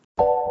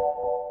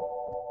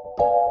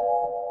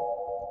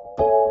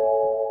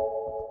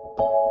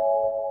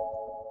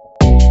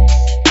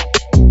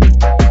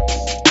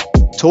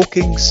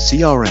Talking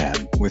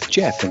CRM with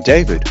Jeff and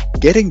David,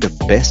 getting the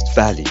best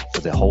value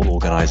for the whole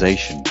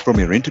organization from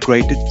your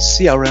integrated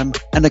CRM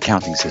and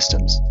accounting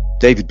systems.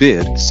 David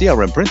Beard,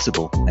 CRM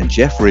Principal, and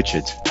Jeff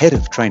Richards, Head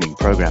of Training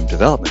Program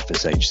Development for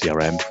Sage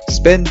CRM,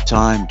 spend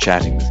time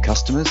chatting with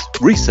customers,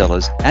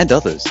 resellers, and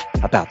others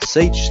about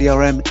Sage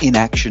CRM in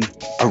action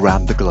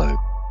around the globe.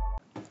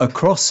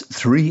 Across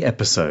 3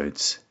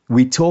 episodes,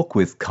 we talk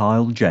with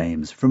Kyle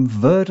James from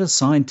Verda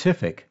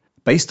Scientific.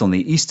 Based on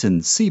the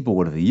eastern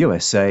seaboard of the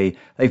USA,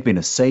 they've been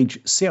a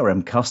Sage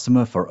CRM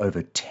customer for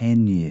over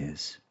 10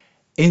 years.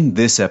 In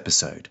this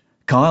episode,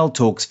 Kyle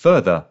talks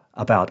further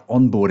about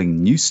onboarding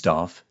new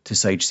staff to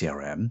Sage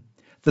CRM,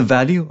 the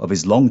value of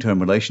his long-term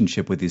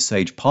relationship with his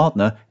Sage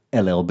partner,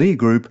 LLB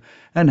Group,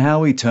 and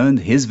how he turned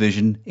his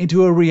vision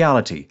into a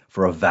reality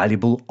for a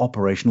valuable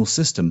operational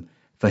system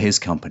for his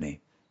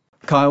company.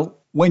 Kyle,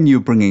 when you're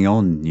bringing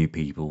on new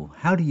people,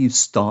 how do you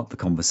start the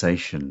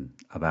conversation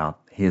about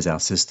here's our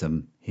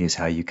system, here's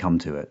how you come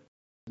to it?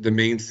 The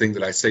main thing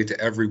that I say to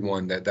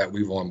everyone that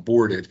we've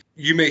onboarded,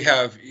 you may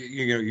have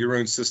your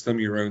own system,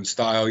 your own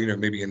style,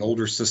 maybe an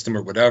older system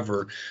or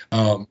whatever.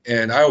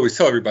 And I always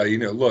tell everybody,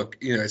 look,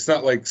 it's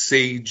not like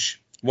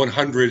Sage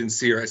 100 and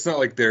CRM. It's not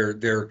like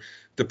they're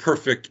the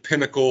perfect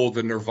pinnacle,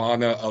 the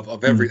nirvana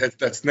of every.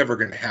 That's never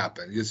going to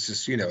happen. It's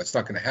just it's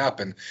not going to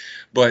happen.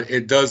 But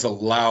it does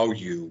allow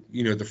you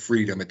the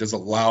freedom. It does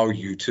allow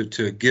you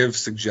to give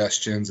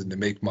suggestions and to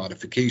make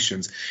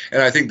modifications.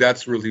 And I think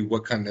that's really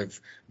what kind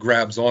of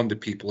grabs onto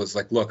people is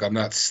like, look, I'm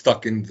not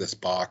stuck in this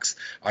box.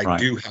 I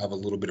do have a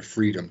little bit of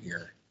freedom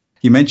here.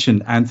 You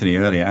mentioned Anthony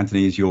earlier.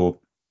 Anthony is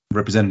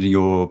representing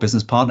your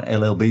business partner,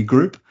 LLB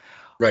Group.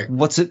 Right.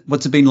 What's it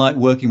been like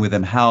working with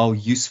them? How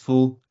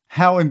useful?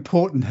 How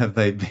important have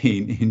they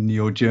been in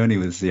your journey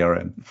with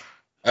CRM?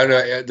 I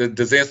don't know.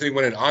 Does Anthony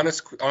want an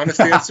honest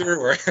answer?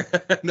 Or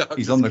no,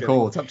 he's on the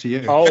call. It's up to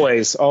you.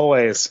 Always.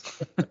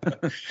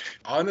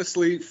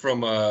 Honestly,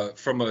 from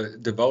a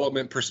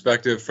development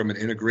perspective, from an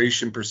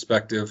integration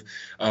perspective,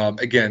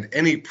 again,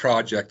 any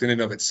project in and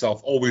of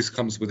itself always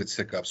comes with its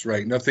hiccups,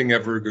 right? Nothing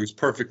ever goes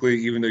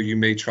perfectly, even though you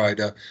may try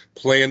to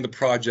plan the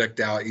project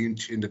out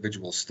each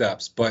individual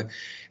steps. But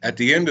at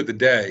the end of the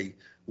day,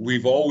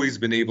 we've always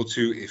been able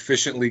to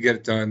efficiently get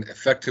it done,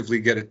 effectively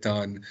get it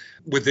done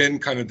within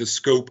kind of the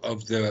scope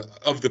of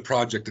the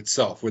project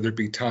itself, whether it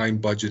be time,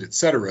 budget, et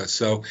cetera.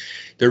 So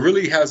there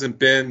really hasn't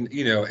been,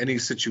 any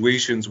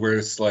situations where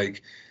it's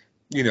like,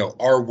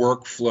 our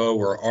workflow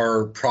or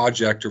our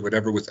project or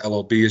whatever with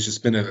LLB has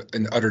just been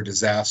an utter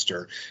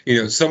disaster.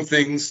 Some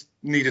things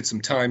needed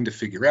some time to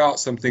figure out.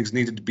 Some things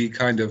needed to be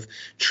kind of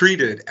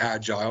treated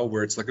agile,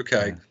 where it's like,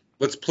 okay,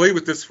 let's play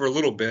with this for a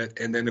little bit,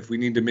 and then if we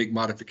need to make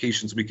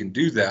modifications, we can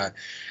do that.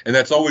 And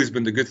that's always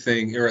been the good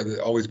thing,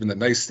 or always been the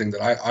nice thing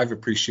that I've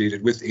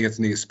appreciated with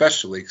Anthony,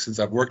 especially since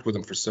I've worked with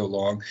him for so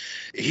long.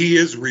 He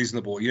is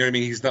reasonable. You know what I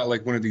mean? He's not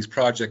like one of these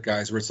project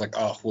guys where it's like,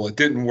 oh, well, it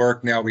didn't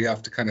work. Now we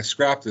have to kind of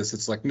scrap this.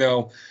 It's like,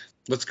 no,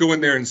 let's go in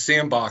there and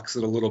sandbox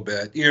it a little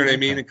bit. You know what I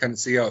mean? And kind of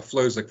see how it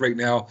flows. Like right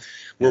now,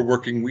 we're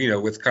working,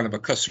 with kind of a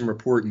custom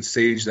report in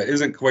Sage that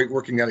isn't quite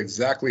working out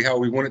exactly how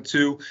we want it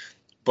to.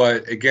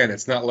 But again,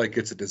 it's not like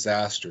it's a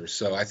disaster.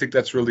 So I think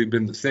that's really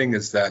been the thing,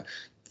 is that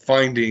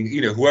finding,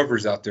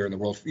 whoever's out there in the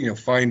world,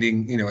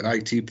 finding, an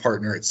IT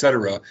partner, et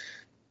cetera,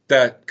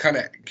 that kind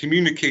of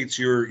communicates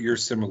your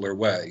similar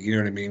way. You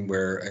know what I mean?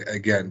 Where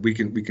again, we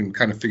can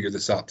kind of figure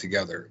this out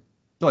together.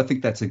 So I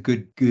think that's a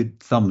good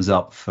thumbs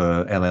up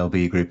for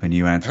LLB Group and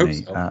you,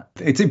 Anthony. So.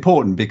 It's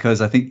important because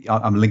I think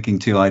I'm linking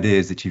 2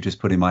 ideas that you just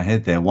put in my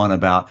head there. One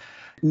about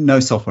no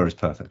software is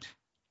perfect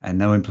and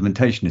no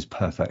implementation is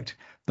perfect.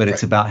 But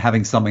it's about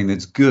having something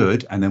that's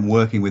good and then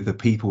working with the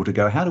people to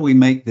go, how do we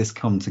make this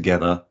come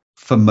together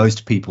for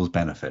most people's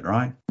benefit,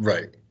 right?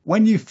 Right.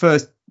 When you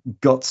first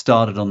got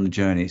started on the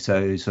journey,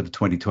 so sort of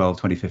 2012,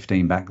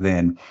 2015 back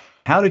then,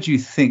 how did you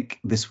think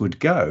this would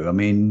go? I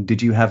mean,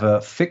 did you have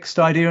a fixed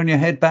idea in your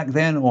head back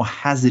then, or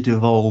has it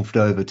evolved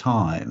over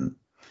time?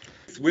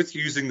 With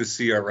using the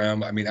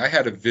CRM, I mean, I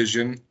had a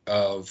vision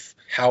of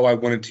how I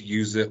wanted to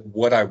use it,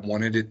 what I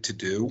wanted it to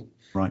do.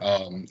 Right.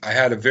 I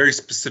had a very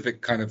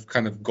specific kind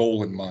of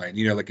goal in mind.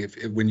 Like if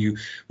when you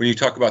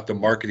talk about the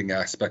marketing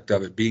aspect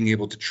of it, being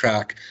able to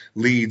track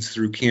leads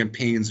through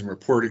campaigns and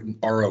reporting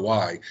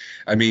ROI.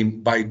 I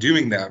mean, by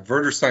doing that,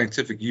 Verda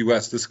Scientific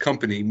US, this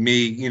company,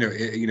 me,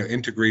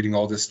 integrating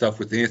all this stuff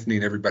with Anthony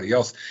and everybody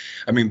else.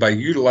 I mean, by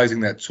utilizing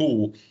that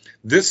tool,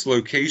 this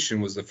location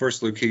was the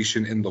first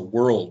location in the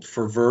world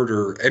for Verda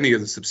or any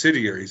of the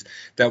subsidiaries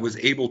that was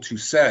able to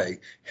say,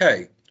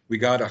 hey, we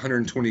got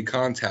 120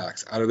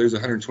 contacts. Out of those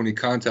 120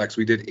 contacts,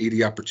 we did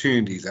 80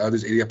 opportunities. Out of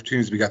those 80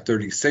 opportunities, we got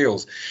 30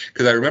 sales.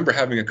 Because I remember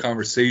having a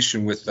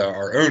conversation with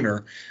our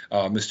owner,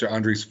 Mr.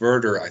 Andres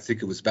Verder, I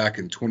think it was back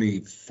in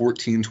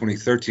 2014,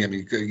 2013, I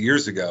mean,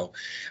 years ago.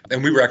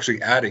 And we were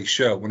actually at a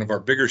show, one of our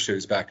bigger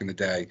shows back in the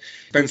day.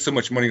 Spend so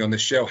much money on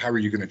this show, how are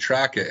you going to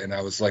track it? And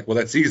I was like, well,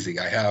 that's easy.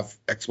 I have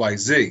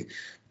XYZ.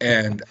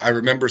 And I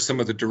remember some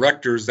of the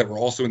directors that were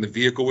also in the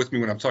vehicle with me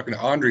when I'm talking to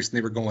Andres, and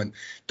they were going,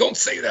 "Don't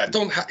say that.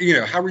 Don't,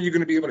 how are you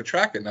going to be able to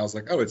track it?" And I was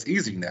like, "Oh, it's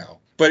easy now."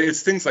 But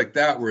it's things like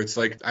that where it's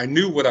like, I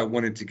knew what I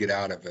wanted to get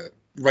out of it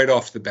right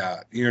off the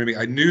bat. You know what I mean?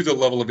 I knew the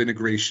level of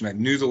integration. I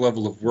knew the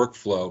level of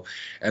workflow.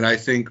 And I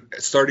think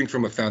starting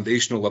from a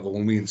foundational level,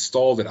 when we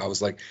installed it, I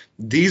was like,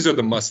 these are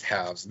the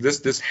must-haves.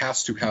 This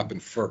has to happen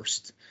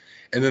first.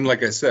 And then,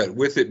 like I said,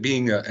 with it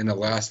being an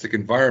elastic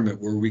environment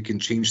where we can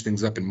change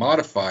things up and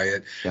modify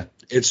it,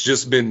 it's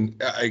just been,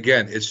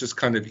 again, it's just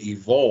kind of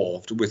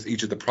evolved with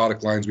each of the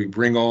product lines we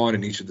bring on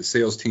and each of the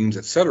sales teams,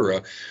 et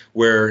cetera,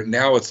 where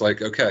now it's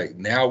like, okay,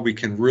 now we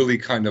can really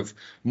kind of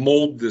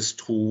mold this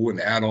tool and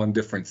add on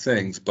different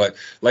things. But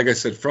like I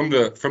said, from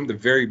the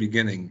very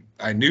beginning,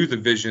 I knew the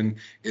vision.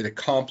 It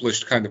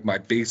accomplished kind of my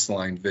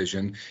baseline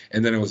vision.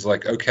 And then it was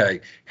like,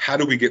 okay, how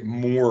do we get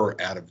more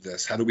out of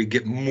this? How do we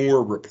get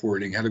more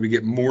reporting? How do we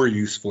get more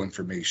useful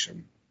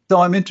information?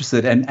 So I'm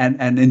interested,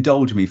 and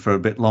indulge me for a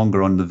bit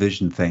longer on the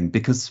vision thing,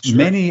 because Sure.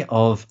 Many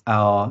of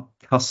our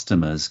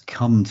customers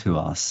come to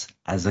us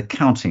as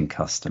accounting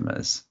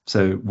customers.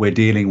 So we're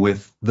dealing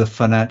with the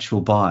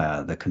financial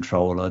buyer, the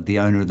controller, the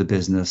owner of the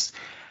business.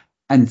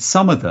 And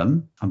some of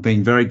them, I'm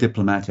being very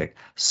diplomatic,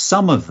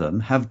 some of them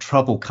have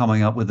trouble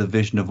coming up with a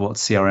vision of what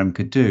CRM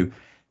could do.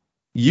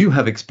 You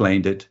have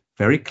explained it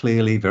very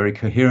clearly, very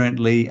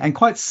coherently, and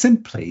quite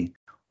simply.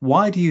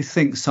 Why do you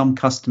think some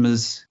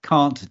customers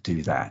can't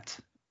do that?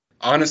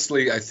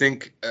 Honestly, I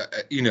think,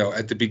 at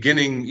the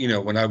beginning,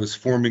 when I was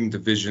forming the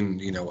vision,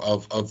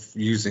 of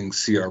using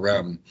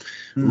CRM,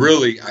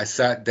 really, I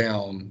sat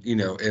down,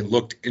 and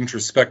looked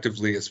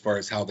introspectively as far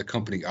as how the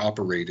company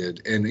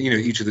operated and,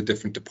 each of the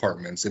different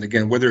departments. And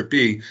again, whether it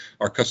be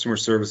our customer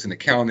service and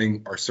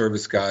accounting, our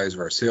service guys,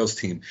 or our sales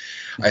team,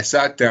 I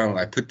sat down and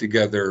I put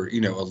together, a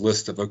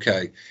list of,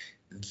 okay,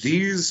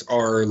 these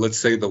are, let's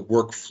say, the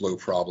workflow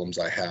problems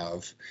I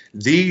have.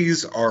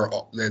 These are,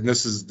 and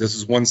this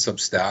is one sub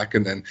stack,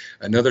 and then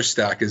another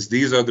stack is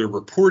these are the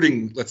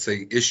reporting, let's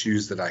say,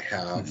 issues that I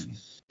have.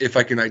 If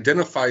I can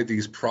identify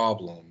these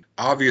problems,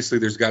 obviously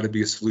there's got to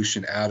be a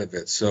solution out of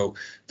it. So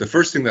the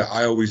first thing that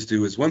I always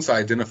do is once I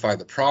identify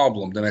the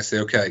problem, then I say,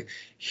 okay,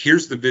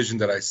 here's the vision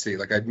that I see.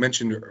 Like I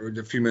mentioned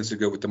a few minutes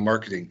ago with the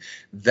marketing,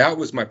 that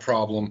was my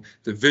problem.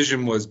 The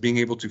vision was being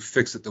able to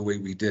fix it the way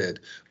we did.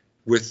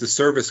 With the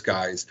service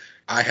guys,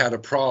 I had a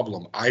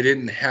problem. I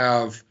didn't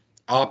have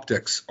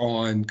optics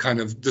on kind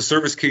of the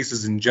service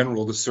cases in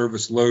general, the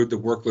service load, the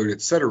workload,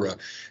 et cetera.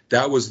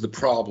 That was the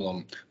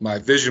problem. My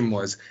vision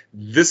was,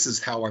 this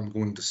is how I'm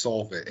going to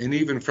solve it. And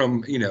even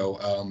from,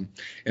 an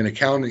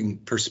accounting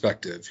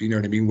perspective, you know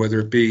what I mean? Whether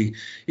it be,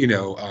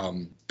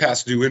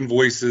 past due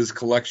invoices,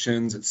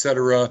 collections, et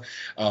cetera,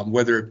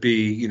 whether it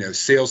be,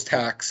 sales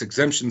tax,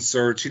 exemption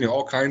search,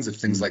 all kinds of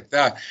things like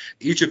that.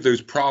 Each of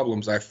those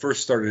problems, I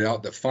first started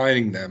out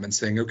defining them and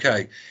saying,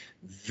 okay,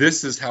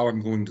 this is how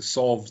I'm going to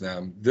solve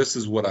them. This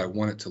is what I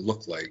want it to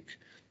look like.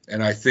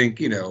 And I think,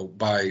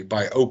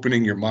 by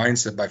opening your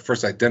mindset, by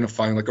first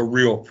identifying like a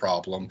real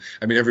problem.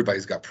 I mean,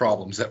 everybody's got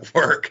problems at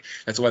work.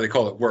 That's why they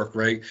call it work,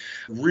 right?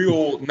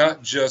 Real,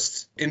 not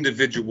just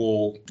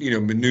individual,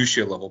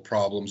 minutia level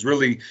problems,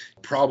 really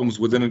problems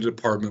within a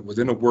department,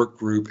 within a work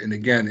group. And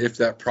again, if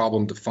that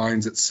problem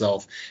defines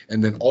itself,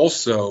 and then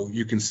also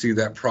you can see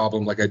that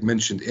problem, like I'd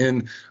mentioned,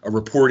 in a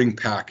reporting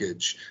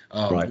package,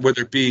 right,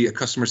 whether it be a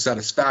customer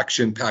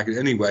satisfaction package,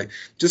 anyway,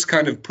 just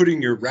kind of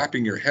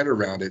wrapping your head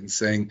around it and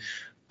saying,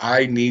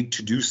 I need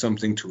to do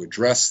something to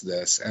address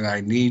this, and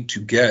I need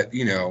to get,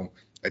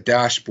 a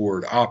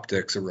dashboard,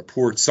 optics, a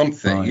report,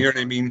 something, right. You know what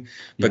I mean?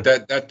 Yeah.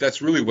 But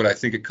that's really what I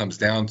think it comes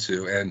down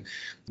to. And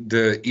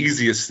the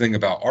easiest thing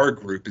about our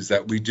group is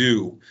that we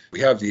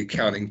have the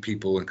accounting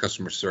people and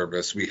customer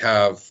service, we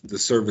have the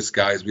service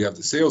guys, we have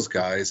the sales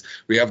guys,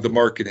 we have the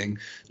marketing.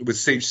 With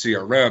Sage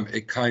CRM,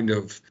 it kind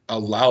of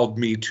allowed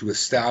me to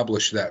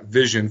establish that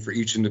vision for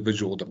each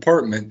individual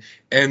department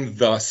and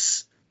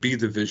thus be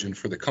the vision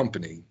for the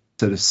company.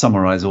 So to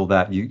summarize all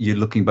that, you're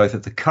looking both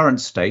at the current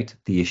state,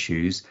 the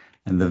issues,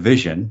 and the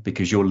vision,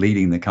 because you're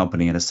leading the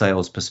company in a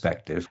sales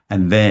perspective,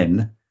 and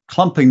then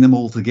clumping them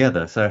all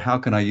together. So how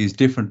can I use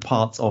different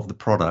parts of the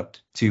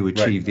product to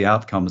achieve the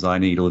outcomes I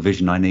need or the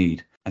vision I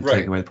need and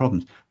take away the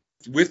problems?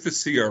 With the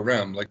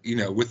CRM,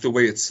 with the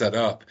way it's set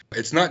up,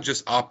 it's not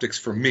just optics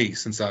for me,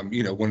 since I'm,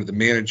 one of the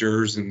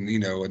managers and,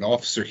 an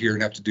officer here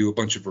and have to do a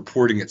bunch of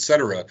reporting, et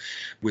cetera.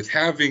 With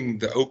having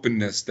the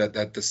openness that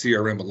the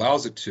CRM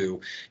allows it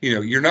to,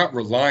 you're not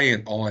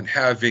reliant on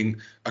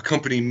having a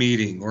company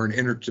meeting or an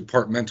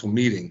interdepartmental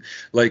meeting.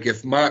 Like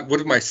if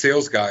one of my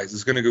sales guys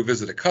is going to go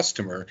visit a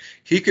customer,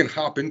 he can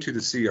hop into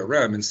the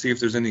CRM and see if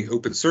there's any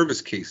open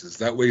service cases.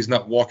 That way he's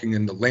not walking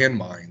into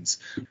landmines.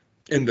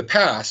 In the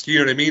past, you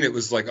know what I mean? It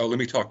was like, oh, let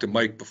me talk to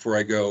Mike before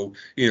I go,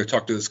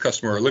 talk to this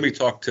customer, or let me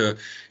talk to,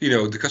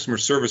 the customer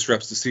service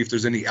reps to see if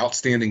there's any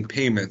outstanding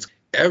payments.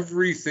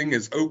 Everything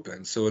is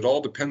open. So it all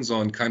depends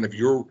on kind of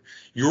your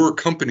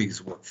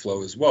company's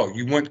workflow as well.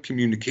 You want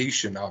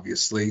communication,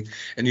 obviously,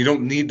 and you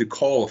don't need to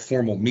call a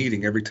formal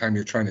meeting every time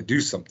you're trying to do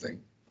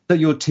something. So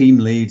your team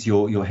leads,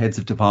 your heads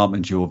of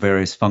department, your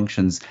various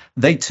functions,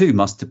 they too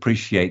must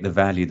appreciate the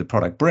value the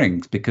product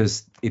brings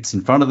because it's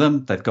in front of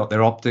them. They've got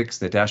their optics,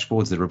 their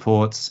dashboards, their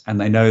reports, and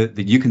they know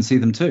that you can see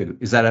them too.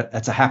 Is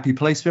that's a happy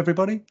place for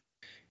everybody?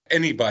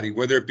 Anybody,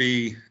 whether it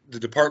be the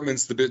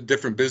departments, the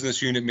different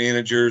business unit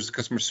managers,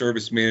 customer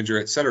service manager,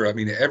 et cetera. I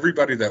mean,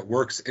 everybody that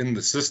works in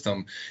the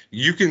system,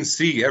 you can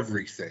see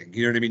everything.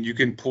 You know what I mean? You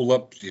can pull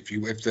up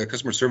if the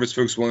customer service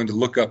folks willing to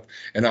look up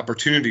an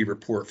opportunity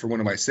report for one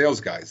of my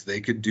sales guys,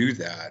 they could do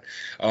that.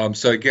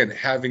 So again,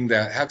 having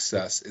that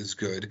access is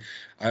good.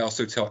 I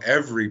also tell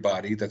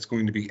everybody that's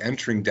going to be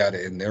entering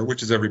data in there,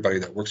 which is everybody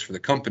that works for the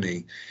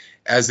company,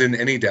 as in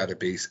any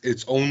database,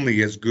 it's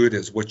only as good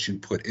as what you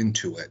put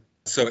into it.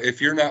 So if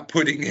you're not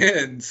putting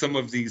in some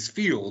of these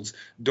fields,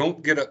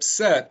 don't get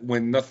upset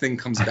when nothing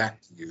comes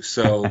back to you.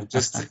 So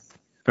just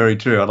very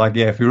true.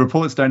 If your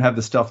reports don't have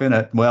the stuff in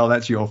it, well,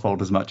 that's your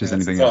fault as much as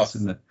anything else,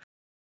 isn't it?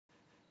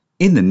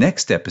 In the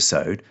next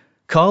episode,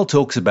 Carl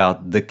talks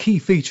about the key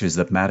features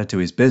that matter to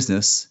his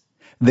business,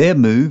 their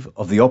move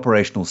of the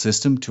operational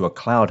system to a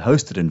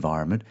cloud-hosted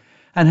environment,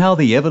 and how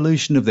the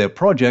evolution of their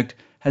project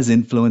has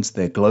influenced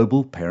their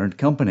global parent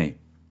company.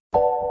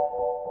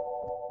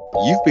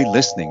 You've been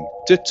listening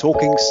to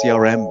Talking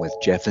CRM with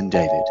Jeff and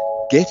David,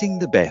 getting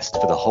the best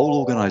for the whole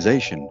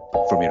organization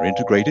from your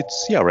integrated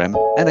CRM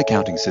and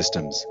accounting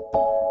systems.